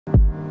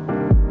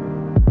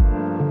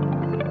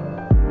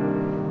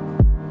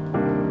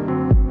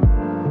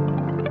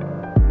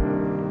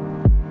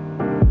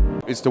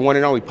It's the one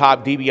and only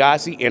Pop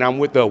DiBiase, and I'm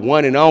with the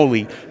one and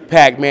only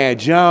Pac-Man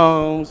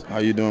Jones. How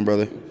you doing,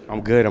 brother?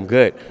 I'm good. I'm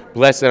good.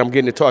 Blessed that I'm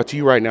getting to talk to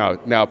you right now.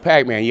 Now,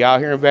 Pac-Man, you out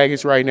here in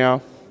Vegas right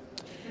now.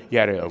 You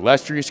had an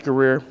illustrious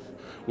career.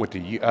 Went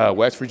to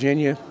West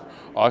Virginia.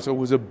 Also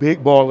was a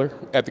big baller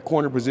at the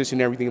corner position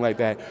and everything like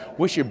that.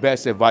 What's your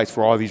best advice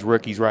for all these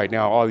rookies right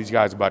now, all these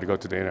guys about to go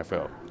to the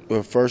NFL?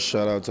 Well, first,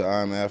 shout out to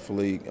I'm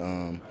Athlete.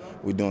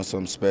 We're doing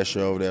something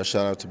special over there.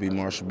 Shout out to B.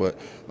 Marshall. But,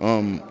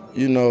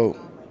 you know,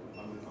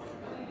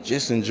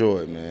 just enjoy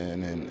it,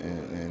 man,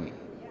 and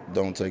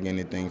don't take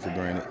anything for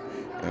granted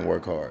and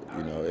work hard.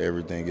 You know,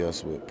 everything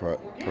else will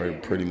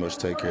pretty much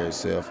take care of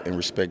itself, and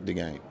respect the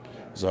game.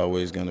 There's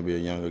always going to be a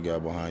younger guy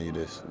behind you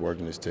that's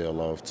working his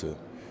tail off to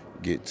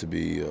get to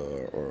be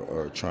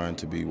or trying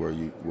to be where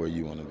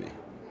you want to be.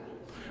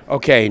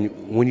 Okay,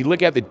 and when you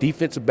look at the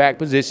defensive back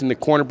position, the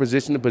corner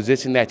position, the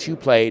position that you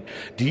played,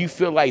 do you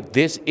feel like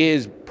this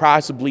is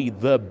possibly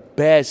the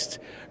best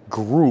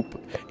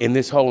group in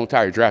this whole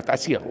entire draft? I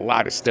see a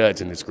lot of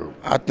studs in this group.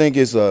 I think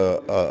it's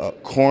a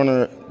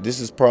corner.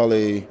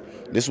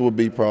 This will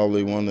be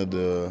probably one of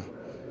the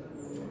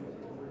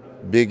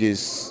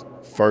biggest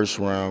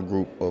first-round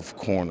group of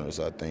corners,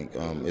 I think.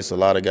 It's a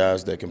lot of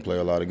guys that can play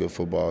a lot of good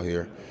football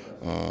here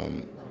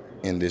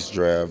in this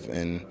draft,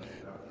 and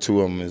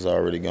two of them has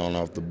already gone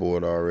off the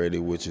board already,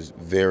 which is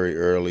very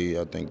early.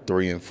 I think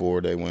 3 and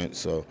 4 they went.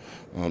 So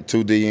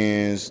 2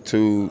 DNs,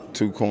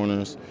 two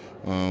corners.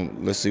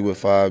 Let's see what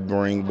 5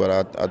 bring,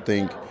 but I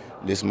think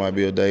this might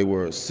be a day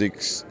where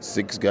six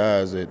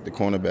guys at the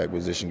cornerback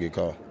position get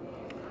called.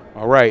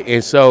 All right,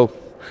 and so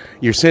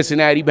your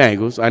Cincinnati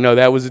Bengals, I know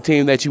that was a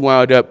team that you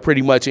wound up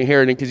pretty much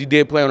inheriting because you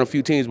did play on a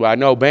few teams, but I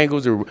know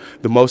Bengals are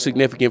the most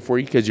significant for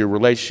you because your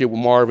relationship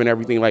with Marv and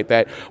everything like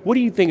that. What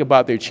do you think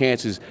about their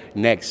chances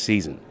next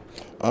season?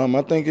 I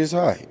think it's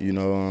high. You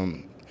know,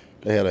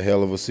 they had a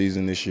hell of a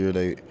season this year.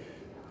 They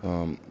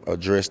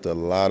addressed a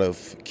lot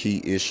of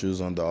key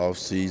issues on the off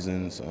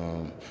seasons.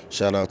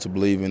 Shout out to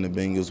Believe in the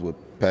Bengals with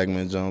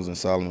Pac-Man Jones and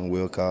Solomon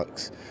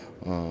Wilcox.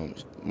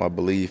 My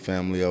Believe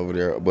family over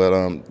there.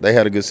 But they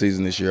had a good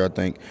season this year, I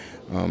think.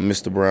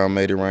 Mr. Brown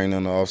made it rain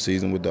on the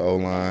offseason with the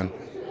O-line.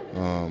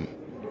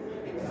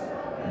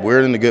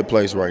 We're in a good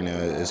place right now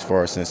as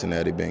far as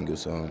Cincinnati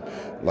Bengals.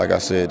 Like I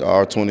said,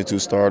 our 22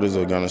 starters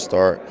are going to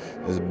start,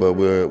 but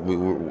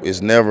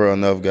it's never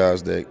enough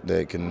guys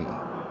that can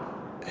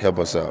help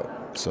us out.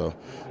 So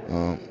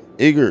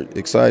eager,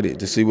 excited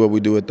to see what we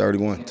do at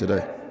 31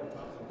 today.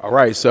 All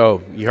right,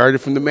 so you heard it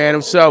from the man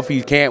himself.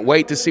 He can't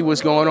wait to see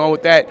what's going on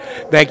with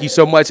that. Thank you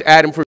so much,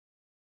 Adam, for